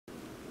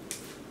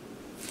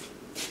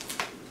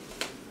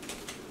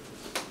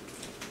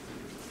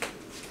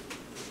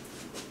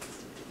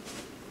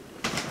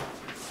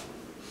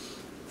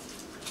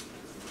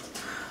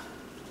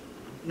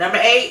Number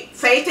 8,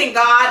 faith in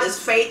God is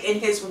faith in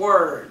His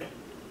Word.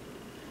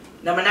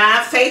 Number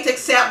 9, faith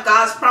accept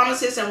God's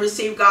promises and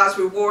receive God's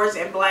rewards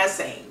and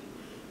blessing.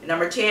 And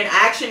number 10,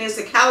 action is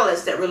the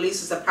catalyst that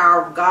releases the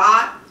power of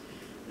God.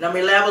 Number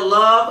 11,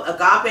 love,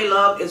 agape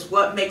love, is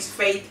what makes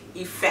faith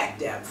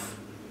effective.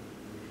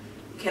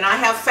 Can I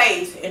have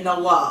faith and no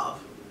love?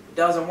 It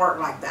doesn't work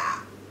like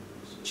that.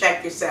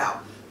 Check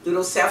yourself. Do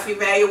those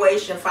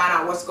self-evaluation, find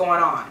out what's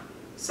going on.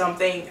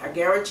 Something, I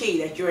guarantee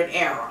that you're in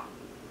error.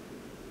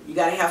 You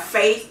got to have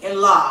faith and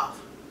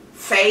love.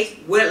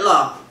 Faith with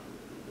love.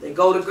 They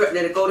go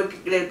together.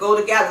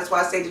 That's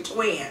why I say the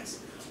twins.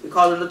 We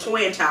call them the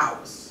twin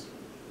towers.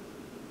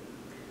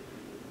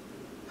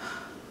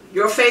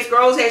 Your faith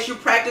grows as you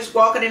practice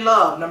walking in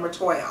love. Number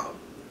 12.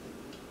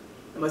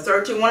 Number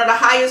 13. One of the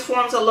highest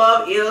forms of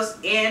love is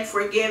in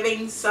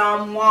forgiving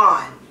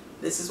someone.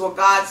 This is what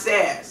God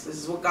says. This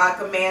is what God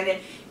commanded.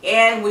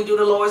 And we do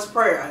the Lord's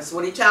Prayer. That's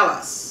what He tells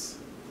us.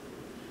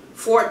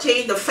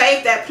 14. The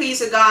faith that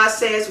pleases God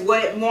says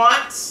what it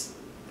wants,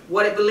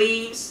 what it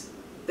believes,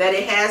 that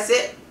it has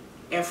it,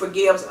 and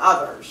forgives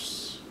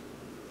others.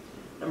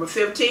 Number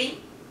 15.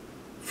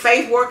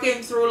 Faith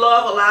working through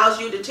love allows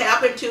you to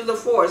tap into the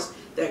force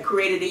that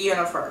created the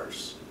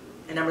universe.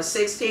 And number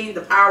 16,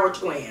 the power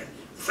twin.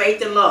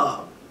 Faith and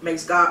love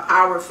makes God's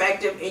power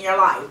effective in your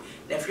life.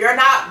 And if you're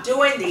not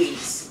doing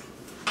these,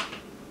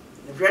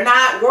 if you're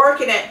not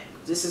working it,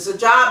 this is a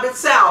job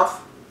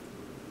itself.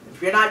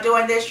 If you're not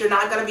doing this, you're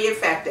not going to be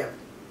effective.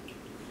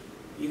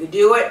 You can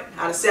do it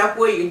out of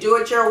self-will. You can do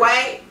it your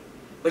way,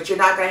 but you're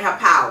not going to have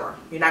power.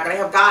 You're not going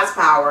to have God's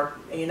power,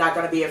 and you're not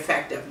going to be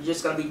effective. You're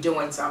just going to be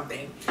doing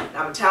something. And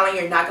I'm telling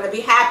you, you're not going to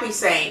be happy,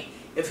 saint,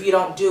 if you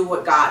don't do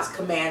what God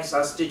commands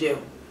us to do.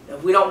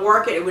 If we don't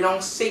work it, if we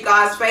don't see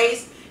God's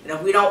face, and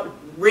if we don't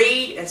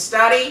read and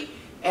study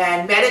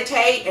and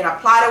meditate and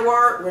apply the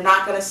word, we're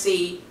not going to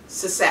see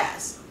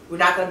success. We're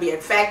not going to be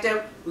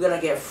effective. We're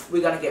going to get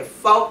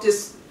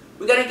focused.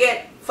 We're going to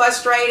get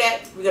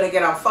frustrated. We're going to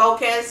get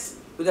unfocused.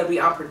 We're going to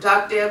be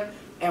unproductive,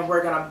 and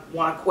we're going to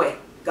want to quit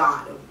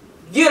God.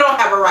 You don't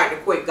have a right to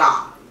quit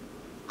God.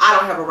 I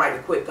don't have a right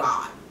to quit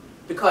God,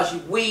 because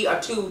we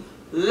are too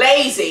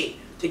lazy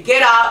to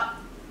get up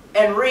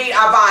and read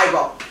our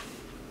Bible.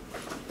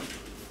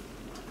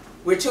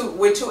 We're too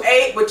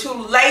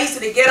lazy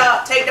to get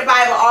up, take the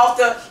Bible off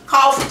the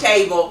coffee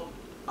table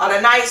or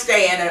the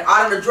nightstand and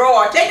out of the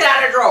drawer. Take it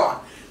out of the drawer.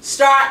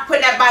 Start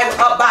putting that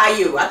Bible up by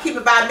you. I keep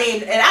it by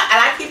me, and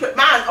I keep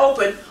mine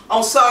open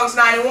on Psalms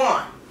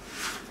 91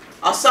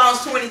 or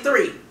Psalms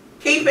 23.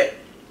 Keep it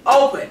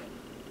open.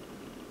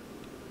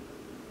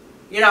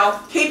 You know,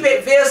 keep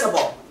it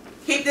visible.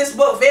 Keep this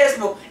book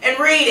visible and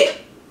read it.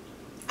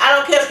 I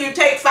don't care if you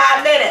take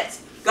 5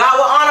 minutes. God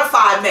will honor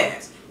 5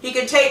 minutes. He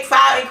can take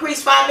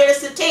increase 5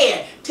 minutes to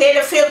 10, 10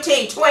 to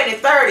 15, 20,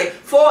 30,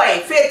 40,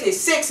 50,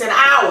 6, an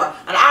hour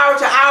to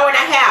hour and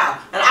a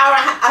half, an hour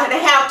and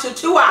a half to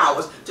 2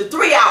 hours, to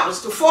 3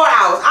 hours, to 4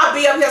 hours. I'll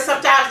be up here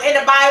sometimes in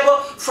the Bible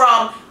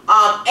from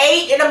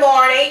 8 in the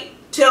morning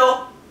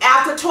till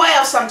after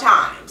 12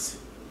 sometimes.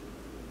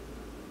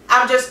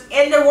 I'm just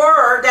in the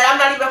Word that I'm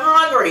not even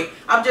hungry.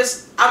 I'm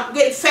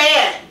getting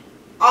fed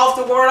off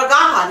the Word of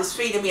God. It's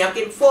feeding me. I'm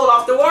getting full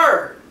off the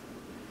Word.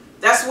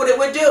 That's what it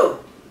would do.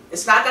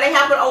 It's not going to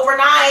happen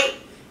overnight.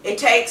 It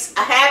takes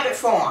a habit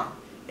form.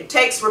 It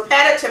takes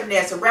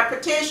repetitiveness and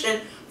repetition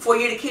for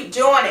you to keep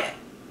doing it.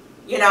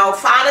 You know,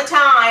 find a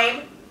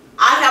time.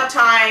 I have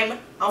time.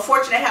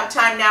 Unfortunately, I have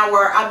time now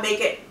where I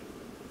make it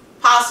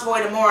possible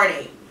in the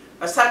morning.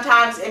 Or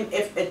sometimes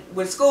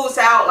when school's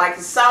out, like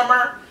the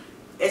summer,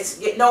 it's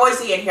get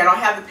noisy in here. I don't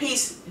have the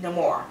peace no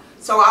more.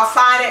 So I'll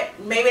find it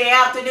maybe in the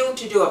afternoon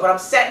to do it. But I'm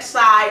setting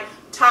aside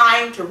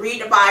time to read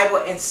the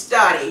Bible and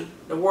study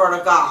the Word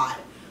of God.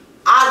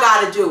 I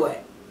got to do it.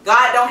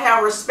 God don't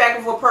have a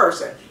respect for a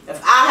person.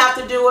 If I have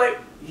to do it,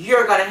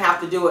 you're going to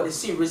have to do it to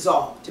see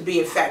result, to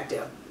be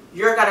effective.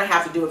 You're going to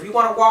have to do it. If you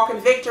want to walk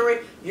in victory,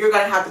 you're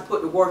going to have to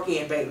put the work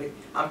in, baby.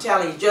 I'm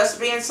telling you, just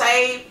being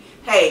saved,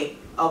 hey,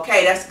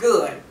 okay, that's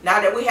good.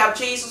 Now that we have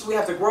Jesus, we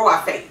have to grow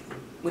our faith.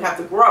 We have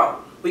to grow.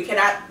 We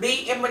cannot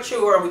be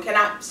immature, and we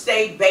cannot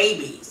stay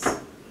babies.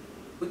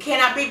 We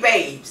cannot be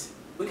babes.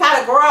 We got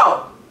to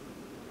grow.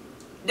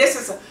 This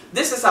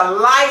is a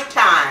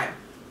lifetime,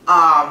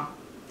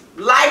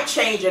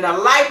 life-changing, a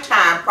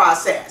lifetime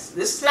process.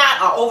 This is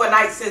not an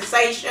overnight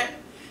sensation.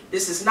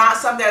 This is not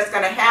something that's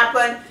going to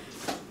happen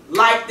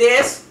like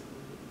this.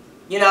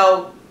 You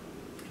know,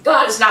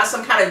 God is not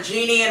some kind of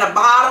genie in a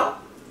bottle.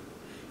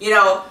 You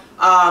know,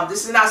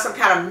 this is not some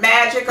kind of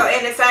magic or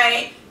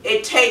anything.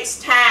 It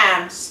takes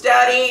time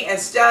studying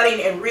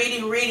and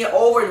reading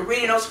over and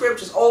reading those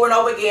scriptures over and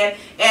over again.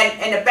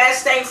 And the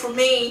best thing for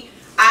me,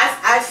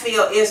 I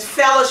feel, is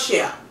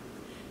fellowship.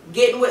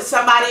 Getting with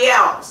somebody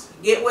else.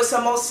 Get with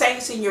some more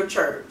saints in your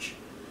church.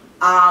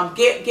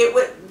 Get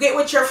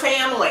with your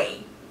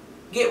family.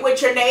 Get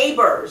with your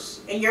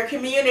neighbors in your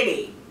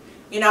community.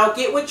 You know,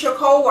 get with your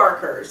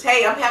co-workers.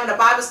 Hey, I'm having a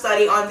Bible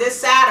study on this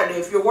Saturday.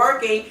 If you're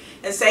working,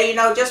 and say, you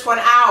know, just 1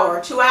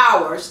 hour, 2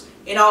 hours,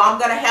 You know, I'm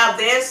going to have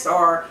this,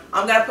 or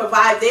I'm going to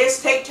provide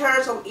this. Take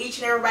turns on each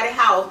and everybody's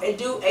house and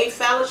do a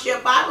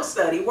fellowship Bible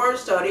study, word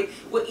study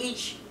with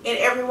each and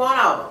every one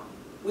of them.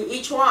 With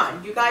each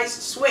one. You guys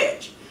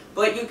switch.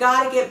 But you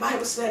got to get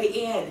Bible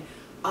study in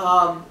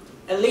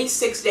at least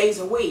 6 days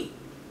a week.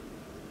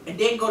 And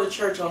then go to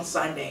church on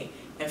Sunday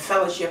and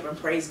fellowship and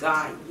praise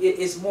God.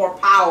 It's more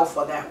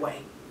powerful that way.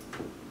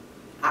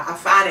 I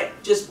find it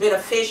just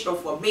beneficial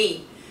for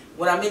me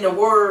when I'm in the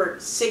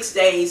Word 6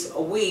 days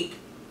a week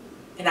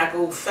and I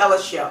go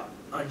fellowship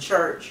on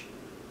church.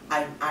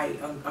 I'm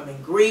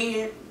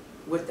agreeing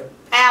with the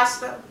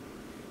pastor,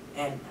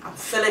 and I'm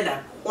feeling the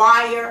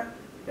choir,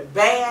 the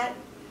band.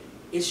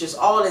 It's just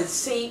all in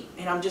sync,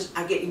 and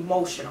I get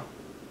emotional.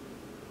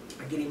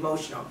 I get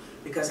emotional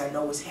because I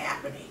know what's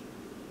happening.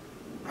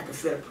 I can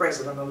feel the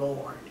presence of the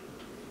Lord,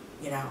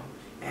 you know,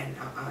 and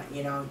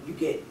you know,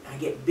 I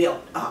get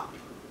built up,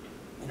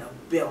 you know,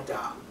 built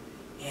up,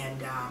 and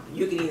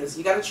you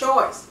got a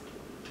choice.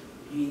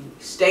 You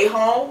stay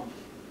home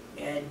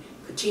and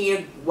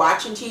continue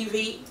watching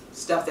TV,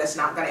 stuff that's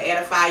not going to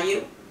edify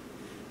you,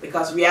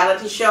 because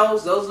reality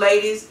shows, those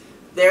ladies,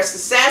 they're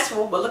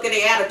successful, but look at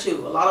their attitude.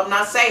 A lot of them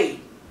not saved.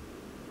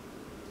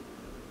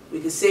 We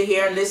can sit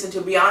here and listen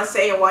to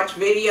Beyonce and watch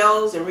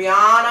videos and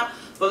Rihanna,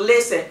 but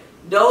listen,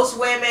 those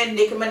women,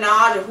 Nicki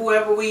Minaj or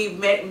whoever we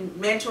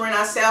mentoring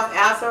ourselves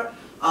after,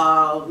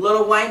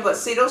 Lil Wayne, but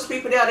see, those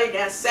people there, they're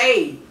not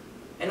saved.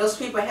 And those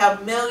people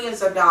have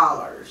millions of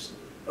dollars.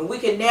 And we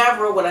can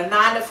never, with a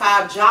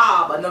 9-to-5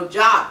 job, or no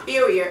job,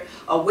 period,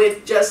 or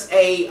with just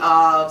a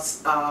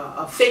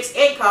fixed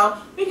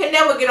income, we can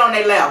never get on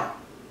their level.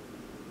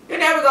 You're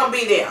never going to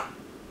be there.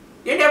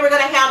 You're never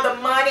going to have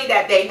the money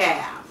that they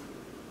have.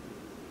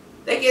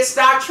 They get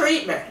star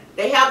treatment.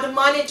 They have the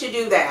money to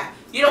do that.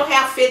 You don't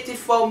have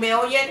 54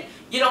 million.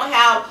 You don't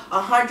have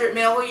 100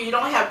 million. You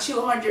don't have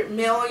 200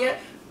 million.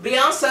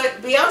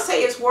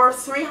 Beyonce is worth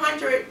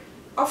 300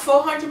 or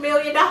 400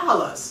 million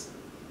dollars.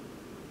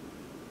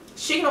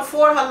 She can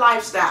afford her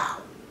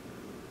lifestyle.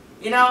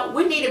 You know,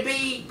 we need to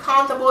be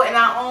comfortable in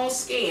our own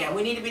skin.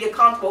 We need to be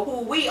comfortable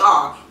who we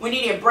are. We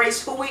need to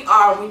embrace who we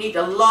are. We need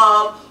to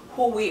love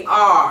who we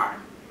are.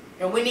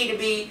 And we need to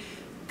be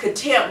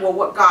content with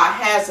what God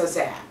has us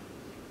at.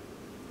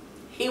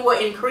 He will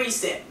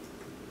increase it.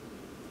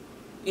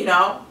 You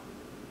know?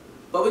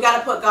 But we got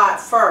to put God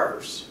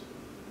first.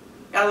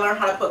 Got to learn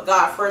how to put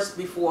God first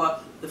before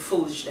the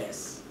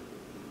foolishness.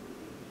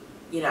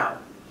 You know?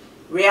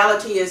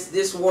 Reality is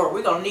this word.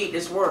 We're going to need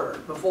this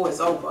word before it's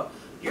over.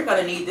 You're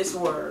going to need this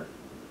word.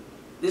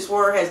 This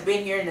word has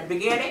been here in the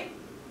beginning.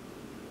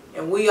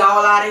 And we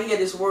all out of here,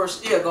 this word's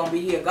still going to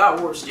be here.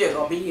 God's word's still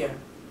going to be here.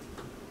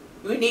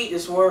 We need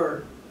this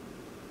word.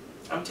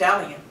 I'm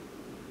telling you.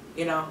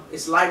 You know,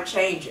 it's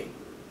life-changing.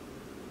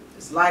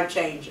 It's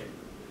life-changing.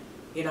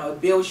 You know, it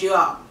builds you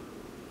up.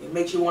 It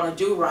makes you want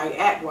to do right,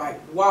 act right,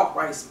 walk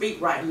right, speak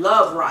right,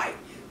 love right,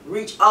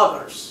 reach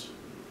others.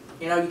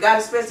 You know, you got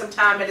to spend some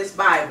time in this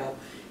Bible.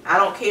 I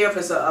don't care if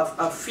it's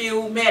a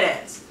few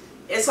minutes.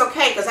 It's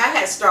okay, because I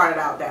had started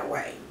out that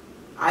way.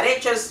 I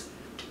didn't just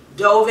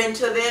dove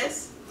into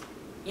this.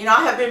 You know,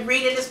 I have been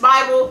reading this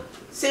Bible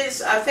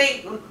since, I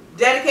think,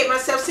 dedicate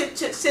myself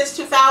since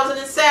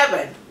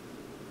 2007.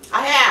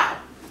 I have.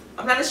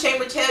 I'm not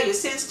ashamed to tell you,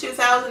 since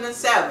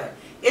 2007.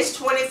 It's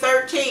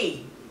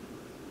 2013.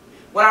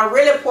 When I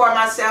really poured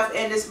myself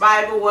in this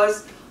Bible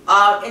was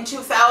in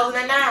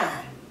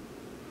 2009.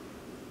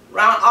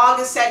 Around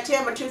August,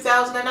 September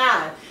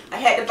 2009. I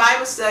had the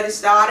Bible study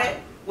started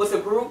with a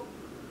group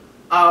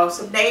of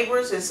some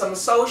neighbors and some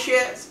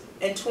associates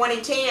in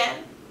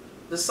 2010,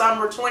 the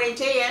summer of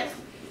 2010.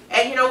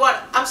 And you know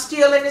what? I'm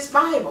still in this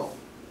Bible.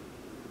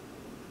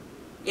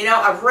 You know,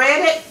 I've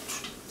read it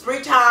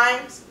 3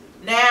 times.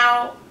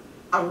 Now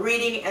I'm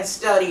reading and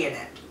studying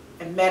it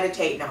and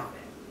meditating on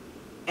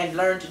it and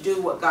learn to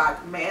do what God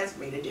commands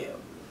me to do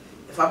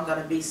if I'm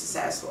going to be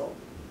successful,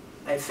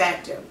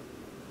 effective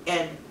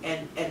in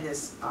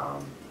this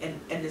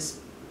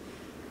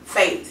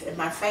faith, in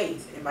my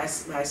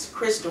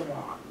Christian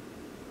walk,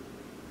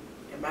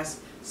 in my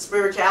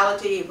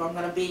spirituality. If I'm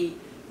going to be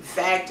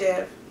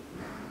effective,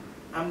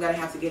 I'm going to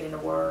have to get in the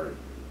Word.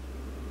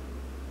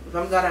 If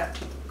I'm going to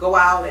go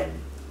out and,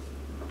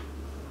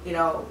 you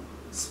know,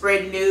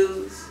 spread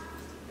news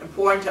and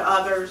pour into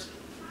others,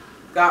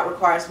 God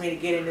requires me to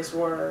get in this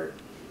Word.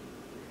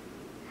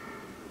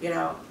 You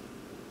know,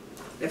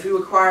 if He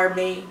required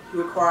me, He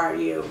required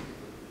you.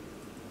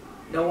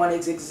 No one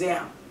is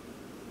exempt.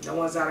 No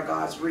one's out of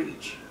God's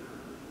reach.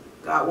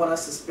 God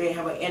wants us to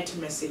have an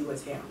intimacy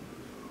with Him.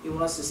 He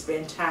wants us to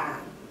spend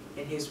time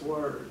in His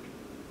Word.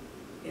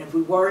 And if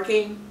we're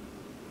working,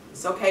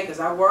 it's okay, because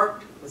I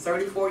worked for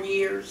 34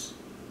 years,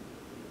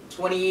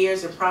 20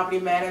 years in property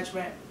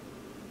management.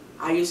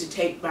 I used to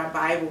take my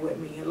Bible with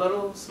me, a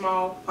little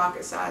small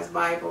pocket-sized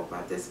Bible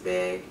about this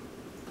big.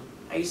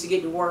 I used to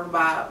get to work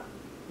about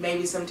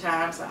maybe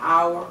sometimes an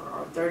hour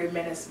or 30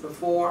 minutes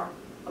before.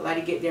 I like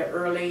to get there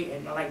early,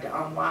 and I like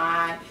to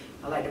unwind.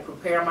 I like to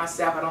prepare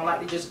myself. I don't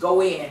like to just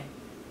go in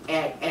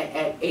at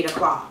 8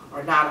 o'clock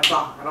or 9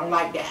 o'clock. I don't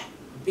like that.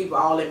 People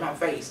all in my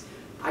face.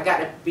 I got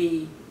to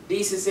be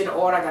decent in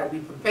order. I got to be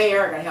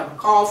prepared. I got to have my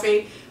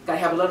coffee. Got to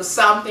have a little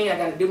something. I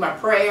got to do my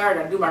prayer. I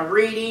got to do my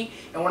reading.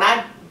 And when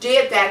I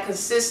did that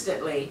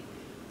consistently,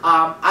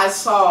 I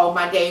saw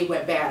my day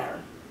went better.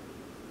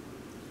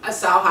 I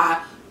saw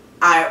how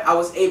I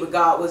was able,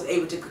 God was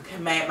able to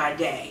command my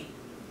day,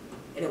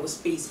 and it was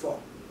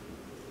peaceful.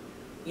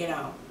 You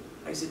know,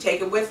 I used to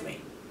take it with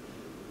me.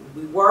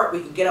 We work,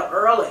 we can get up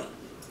early.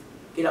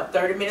 Get up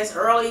 30 minutes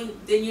early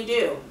than you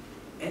do,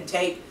 and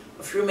take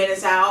a few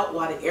minutes out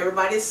while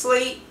everybody's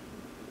asleep.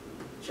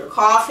 Get your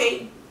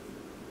coffee,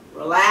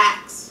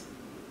 relax,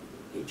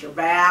 get your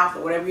bath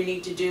or whatever you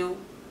need to do,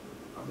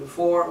 or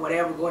before,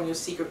 whatever, go in your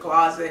secret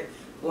closet,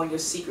 go in your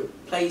secret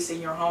place in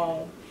your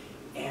home,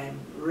 and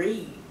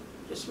read.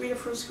 Just read a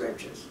few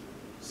scriptures.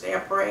 Say a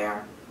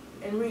prayer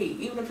and read,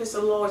 even if it's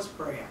the Lord's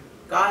Prayer.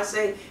 God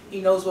said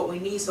He knows what we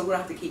need, so we don't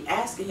have to keep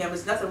asking Him.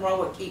 There's nothing wrong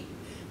with keep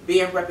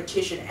being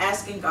repetition,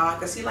 asking God,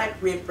 because He likes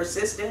being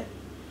persistent.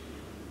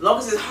 As long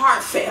as it's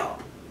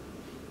heartfelt,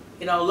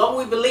 you know, as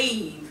long as we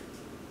believe,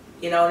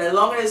 you know, and as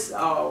long as it's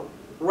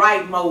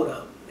right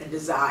motive and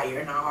desire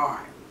in our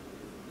heart,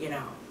 you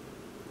know.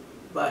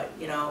 But,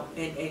 you know,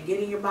 and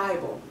get in your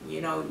Bible,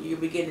 you know, you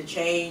begin to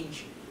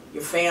change.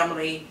 Your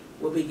family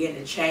will begin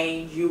to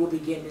change. You will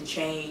begin to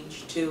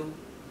change too,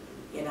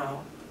 you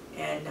know.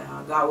 And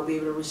God will be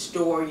able to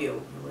restore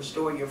you and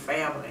restore your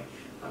family.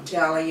 I'm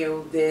telling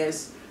you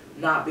this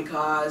not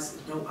because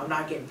I'm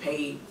not getting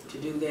paid to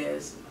do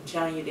this. I'm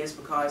telling you this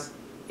because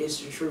it's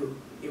the truth.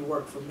 It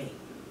worked for me.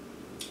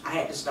 I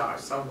had to start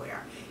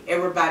somewhere.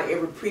 Everybody,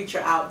 every preacher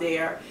out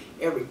there,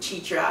 every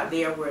teacher out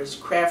there, where it's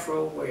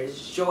Creflo, where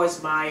it's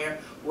Joyce Meyer,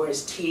 where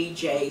it's T.D.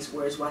 Jakes,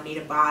 where it's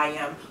Juanita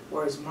Bynum,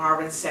 where it's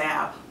Marvin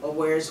Sapp, or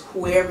where it's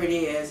whoever it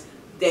is,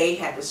 they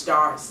had to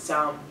start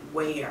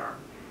somewhere.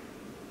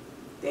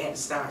 They had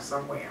to start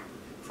somewhere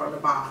from the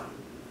bottom.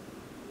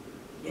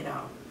 You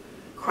know,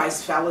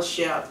 Christ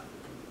Fellowship,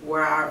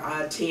 where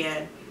I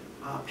attend,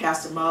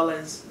 Pastor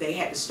Mullins, they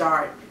had to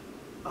start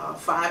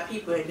 5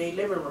 people in their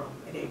living room,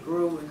 and they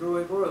grew and grew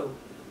and grew.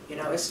 You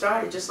know, it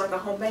started just like a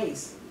home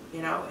base,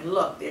 you know, and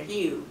look, they're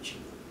huge.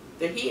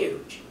 They're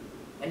huge.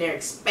 And they're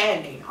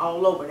expanding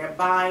all over. They're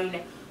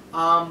buying,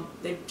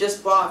 they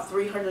just bought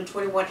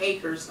 321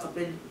 acres up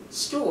in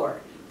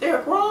Stewart.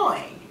 They're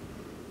growing,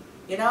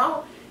 you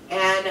know,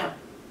 and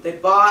they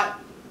bought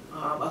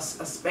a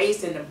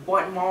space in the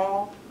Boynton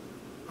Mall.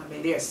 I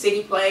mean, they're at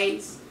City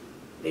Place.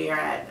 They are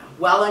at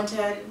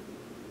Wellington.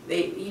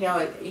 They, you know,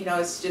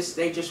 it's just,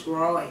 they're just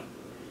growing,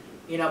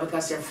 you know,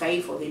 because they're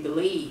faithful. They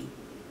believe,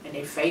 and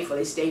they're faithful.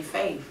 They stay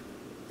faithful.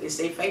 They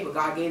stay faithful.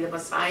 God gave them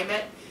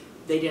assignment.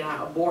 They did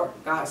not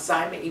abort God's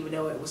assignment, even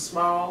though it was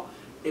small.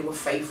 They were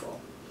faithful.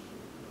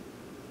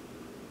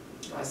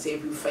 God said,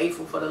 if you're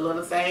faithful for the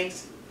little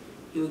things,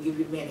 He will give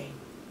you many.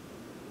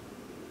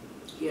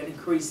 He'll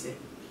increase it.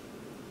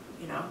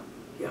 You know,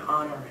 He'll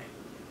honor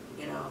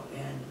it. You know,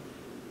 and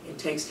it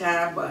takes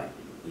time, but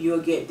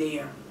you'll get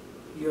there.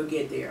 You'll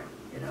get there.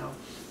 You know,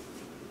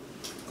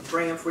 I'm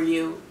praying for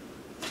you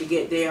to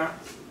get there.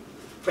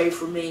 Pray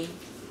for me.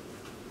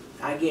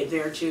 I get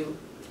there too.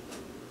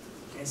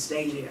 And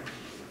stay there.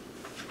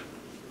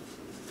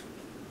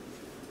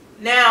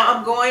 Now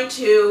I'm going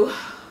to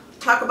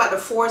talk about the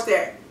force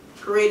that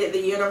created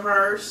the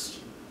universe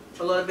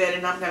a little bit,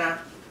 and I'm going to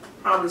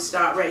probably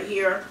start right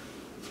here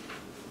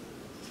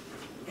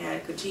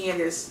and continue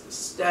this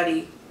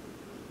study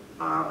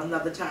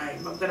another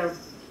time. I'm going to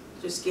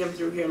just skim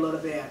through here a little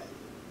bit.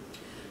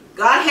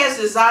 God has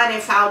designed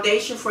a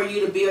foundation for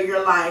you to build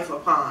your life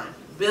upon.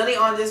 Building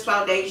on this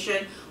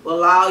foundation will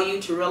allow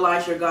you to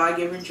realize your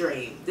God-given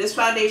dream. This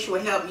foundation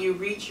will help you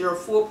reach your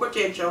full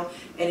potential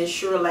and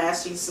ensure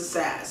lasting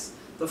success.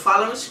 The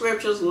following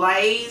scriptures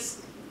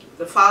lays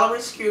the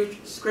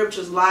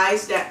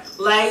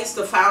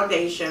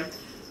foundation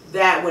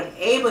that would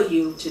enable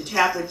you to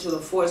tap into the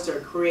force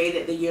that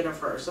created the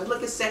universe. So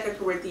look at 2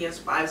 Corinthians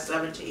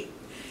 5:17.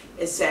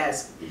 It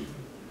says,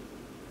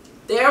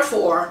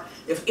 therefore,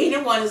 if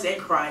anyone is in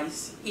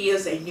Christ, he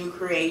is a new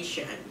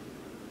creation.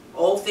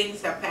 Old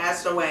things have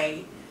passed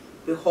away.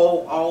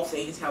 Behold, all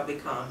things have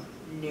become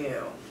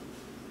new.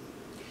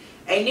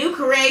 A new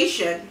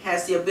creation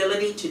has the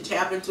ability to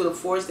tap into the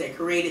force that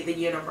created the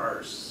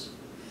universe.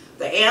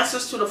 The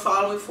answers to the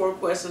following 4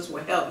 questions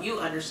will help you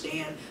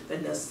understand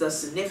the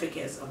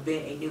significance of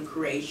being a new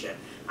creation.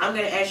 I'm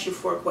going to ask you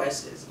 4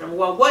 questions. Number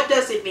 1, what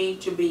does it mean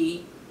to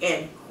be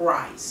in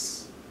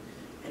Christ?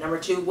 And number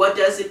 2, what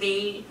does it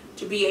mean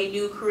to be a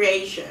new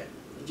creation?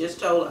 He just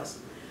told us.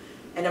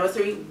 And number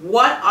 3,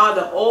 what are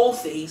the old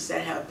things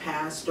that have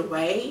passed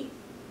away?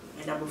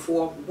 And number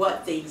 4,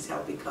 what things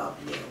have become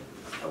new?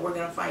 And we're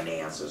going to find the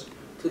answers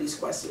to these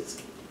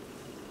questions.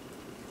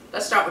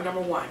 Let's start with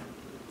number 1.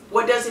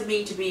 What does it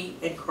mean to be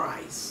in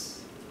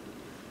Christ?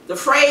 The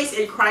phrase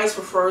in Christ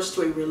refers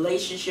to a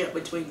relationship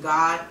between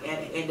God and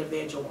an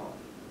individual.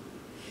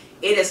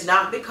 It is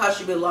not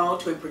because you belong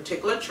to a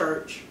particular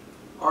church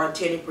or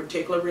attend a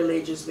particular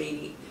religious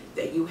meeting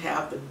that you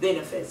have the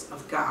benefits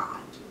of God.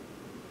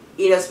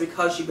 It is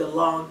because you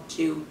belong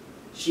to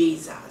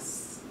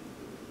Jesus.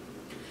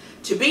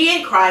 To be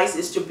in Christ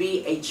is to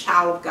be a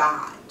child of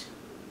God,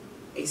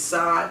 a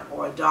son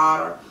or a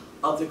daughter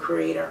of the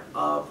creator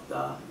of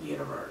the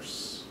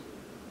universe.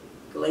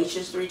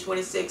 Galatians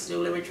 3:26,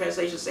 New Living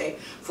Translation say,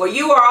 "For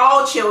you are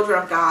all children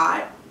of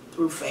God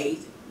through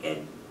faith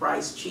in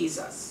Christ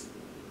Jesus."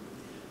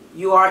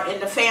 You are in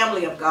the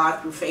family of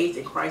God through faith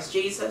in Christ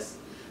Jesus.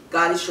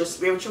 God is your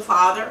spiritual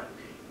father,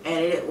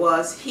 and it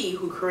was He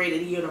who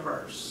created the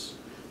universe.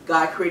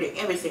 God created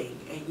everything,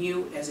 and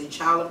you as a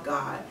child of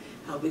God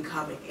have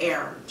become an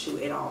heir to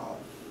it all.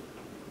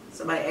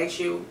 Somebody asks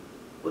you,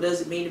 what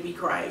does it mean to be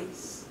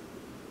Christ?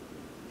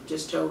 I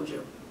just told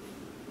you.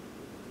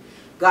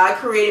 God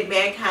created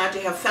mankind to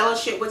have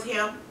fellowship with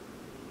Him,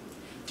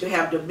 to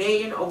have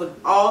dominion over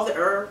all the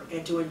earth,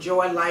 and to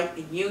enjoy life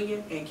in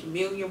union and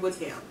communion with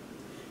Him.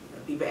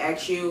 And people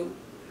ask you,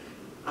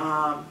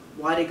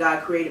 why did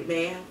God create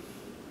man?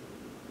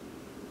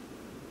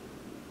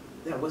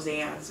 That was the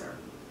answer.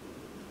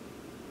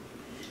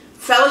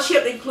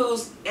 Fellowship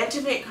includes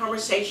intimate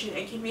conversation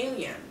and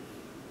communion.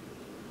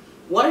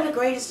 One of the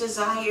greatest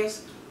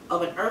desires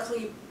of an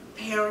earthly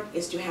parent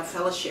is to have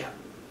fellowship,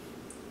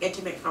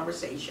 intimate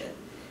conversation,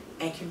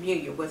 and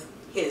communion with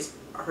his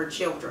or her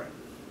children.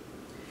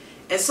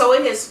 And so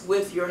it is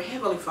with your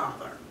Heavenly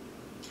Father.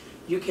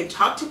 You can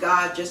talk to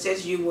God just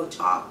as you will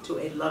talk to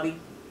a loving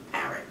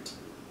parent.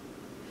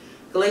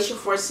 Galatians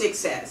 4:6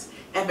 says,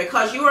 "And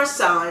because you are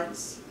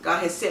sons,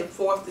 God has sent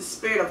forth the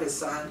Spirit of His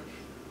Son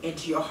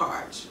into your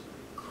heart,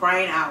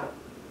 crying out,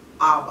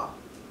 Abba,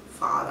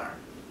 Father."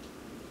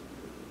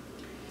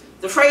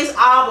 The phrase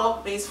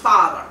Abba means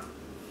Father.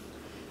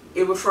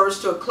 It refers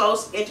to a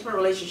close, intimate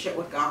relationship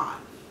with God.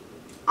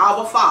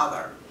 Abba,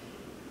 Father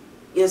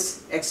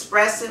is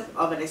expressive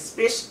of an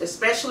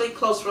especially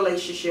close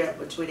relationship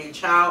between a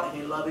child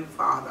and a loving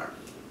father.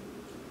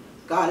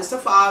 God is the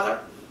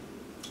Father.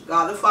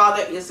 God the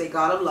Father is a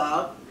God of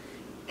love,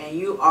 and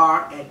you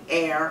are an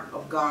heir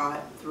of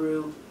God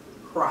through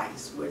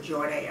Christ. We're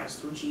joint heirs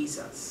through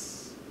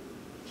Jesus.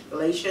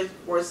 Galatians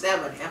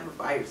 4:7,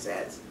 Amplifier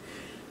says,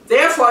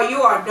 "Therefore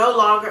you are no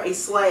longer a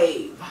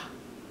slave,"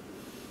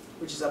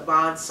 which is a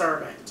bond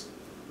servant,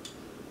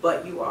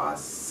 "but you are a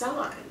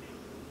son.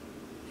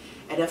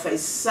 And if a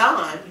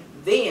son,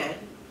 then,"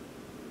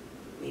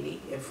 meaning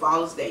it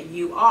follows that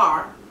you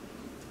are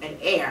an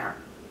heir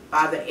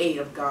by the aid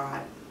of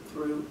God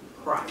through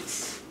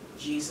Christ,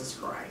 Jesus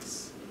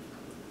Christ.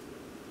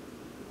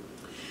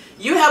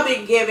 You have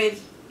been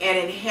given an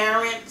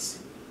inheritance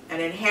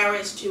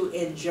to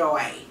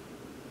enjoy.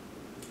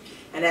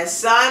 And as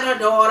son or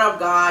daughter of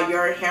God,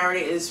 your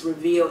inheritance is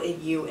revealed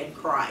in you in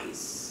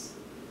Christ.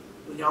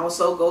 We can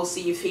also go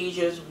see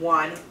Ephesians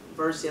 1,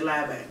 verse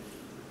 11.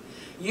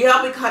 You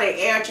have become an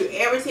heir to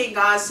everything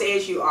God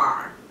says you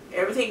are.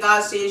 Everything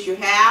God says you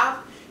have,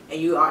 and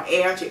you are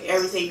heir to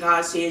everything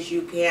God says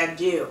you can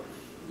do.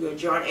 You're a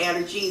joint heir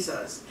to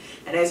Jesus.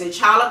 And as a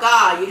child of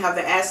God, you have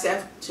the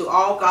access to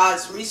all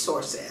God's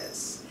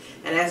resources.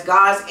 And as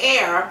God's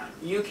heir,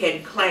 you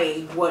can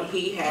claim what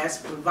He has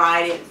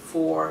provided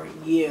for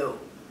you.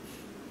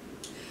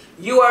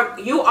 You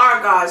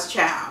are God's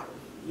child.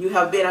 You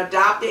have been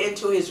adopted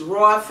into His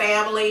royal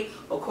family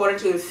according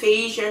to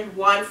Ephesians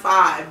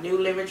 1:5, New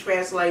Living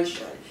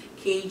Translation,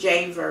 King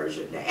James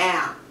Version, the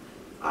AMP,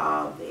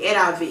 the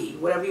NIV,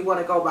 whatever you want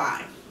to go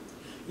by.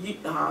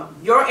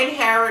 Your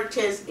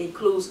inheritance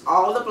includes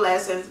all the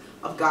blessings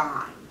of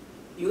God.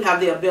 You have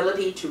the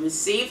ability to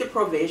receive the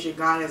provision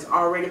God has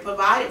already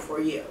provided for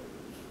you.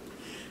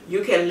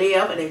 You can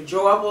live an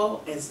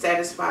enjoyable and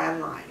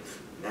satisfying life.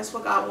 And that's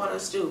what God wants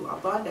us to do,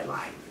 abundant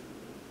life.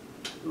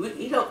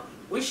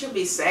 We shouldn't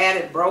be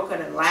sad and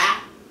broken and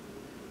lack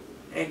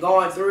and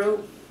going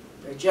through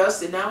and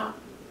just enough.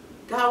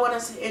 God wants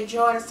us to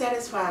enjoy a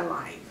satisfying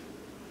life.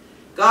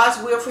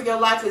 God's will for your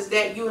life is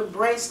that you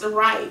embrace the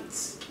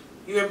rights,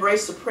 you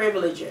embrace the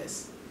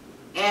privileges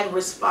and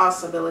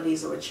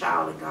responsibilities of a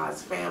child in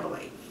God's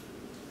family.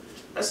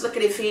 Let's look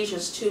at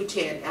Ephesians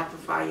 2:10,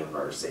 Amplifying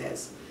verse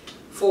says,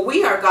 "For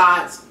we are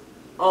God's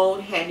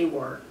own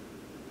handiwork,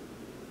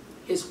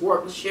 His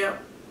workmanship,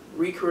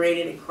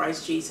 recreated in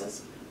Christ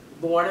Jesus,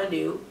 born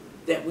anew,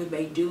 that we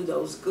may do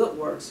those good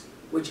works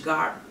which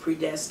God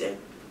predestined,"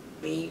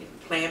 mean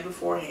planned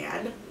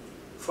beforehand,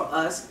 "for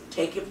us,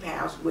 taking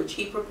paths which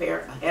He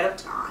prepared ahead of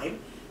time,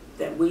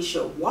 that we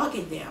should walk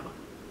in them,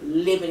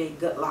 living a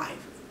good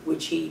life,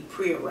 which He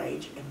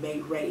prearranged and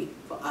made ready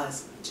for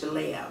us to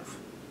live."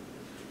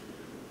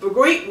 The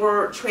Greek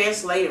word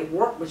translated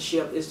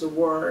workmanship is the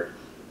word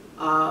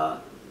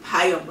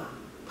poema,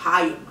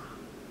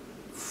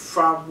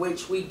 from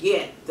which we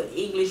get the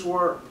English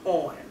word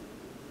poem,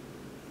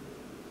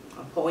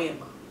 a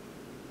poema.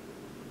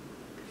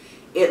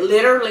 It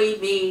literally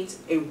means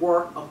a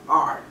work of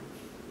art.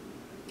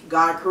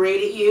 God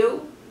created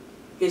you,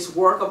 His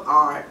work of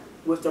art,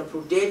 with the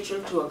potential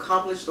to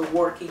accomplish the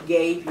work He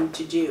gave you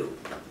to do.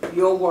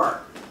 Your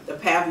work, the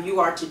path you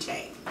are to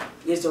take,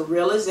 is the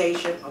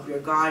realization of your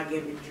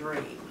God-given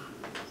dream.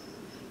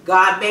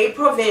 God made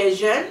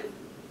provision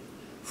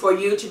for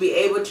you to be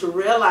able to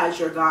realize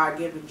your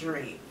God-given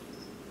dream.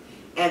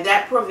 And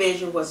that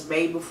provision was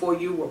made before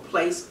you were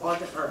placed on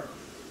the earth.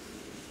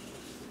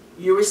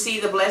 You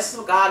receive the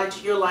blessings of God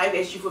into your life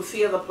as you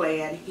fulfill the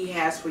plan He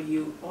has for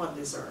you on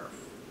this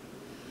earth.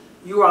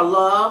 You are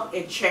loved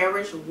and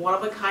cherished,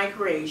 one-of-a-kind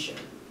creation.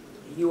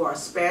 You are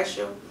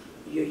special,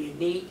 you're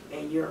unique,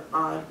 and you're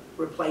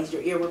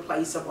unreplaceable. You're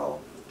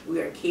irreplaceable.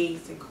 We are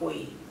kings and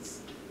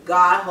queens.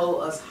 God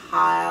holds us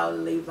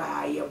highly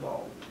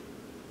valuable.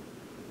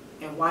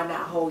 And why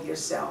not hold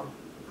yourself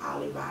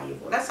highly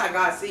valuable? That's how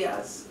God sees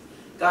us.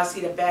 God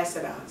sees the best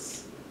in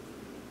us.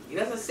 He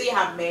doesn't see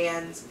how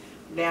man's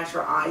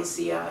natural eyes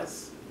see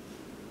us.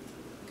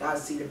 God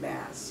sees the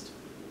best.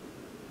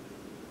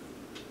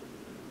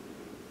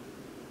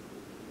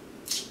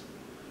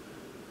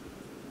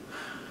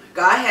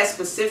 God has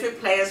specific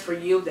plans for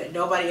you that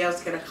nobody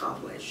else can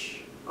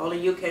accomplish.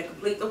 Only you can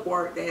complete the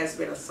work that has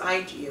been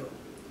assigned to you.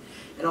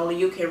 And only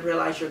you can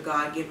realize your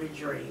God-given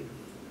dream.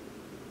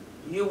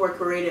 You were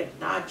created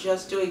not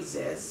just to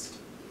exist,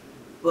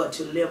 but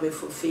to live a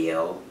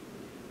fulfilled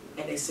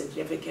and a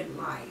significant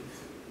life.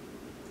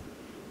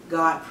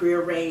 God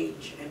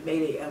prearranged and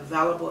made it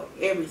available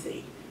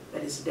everything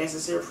that is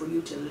necessary for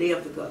you to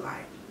live the good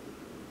life.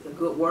 The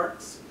good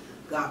works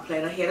God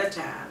planned ahead of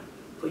time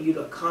for you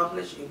to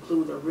accomplish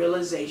include the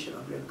realization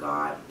of your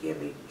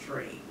God-given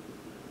dream.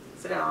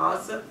 Isn't that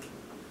awesome?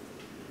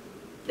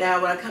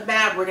 Now, when I come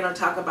back, we're going to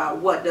talk about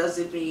what does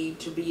it mean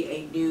to be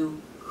a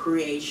new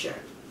creation.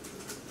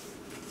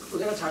 We're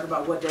going to talk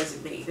about what does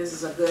it mean. This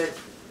is a good,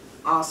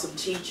 awesome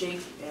teaching,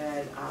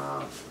 and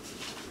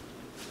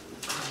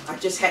I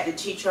just had to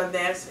teach on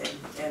this,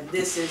 and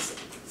this is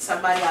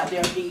somebody out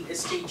there need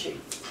this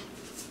teaching.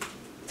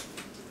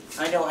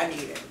 I know I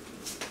need it.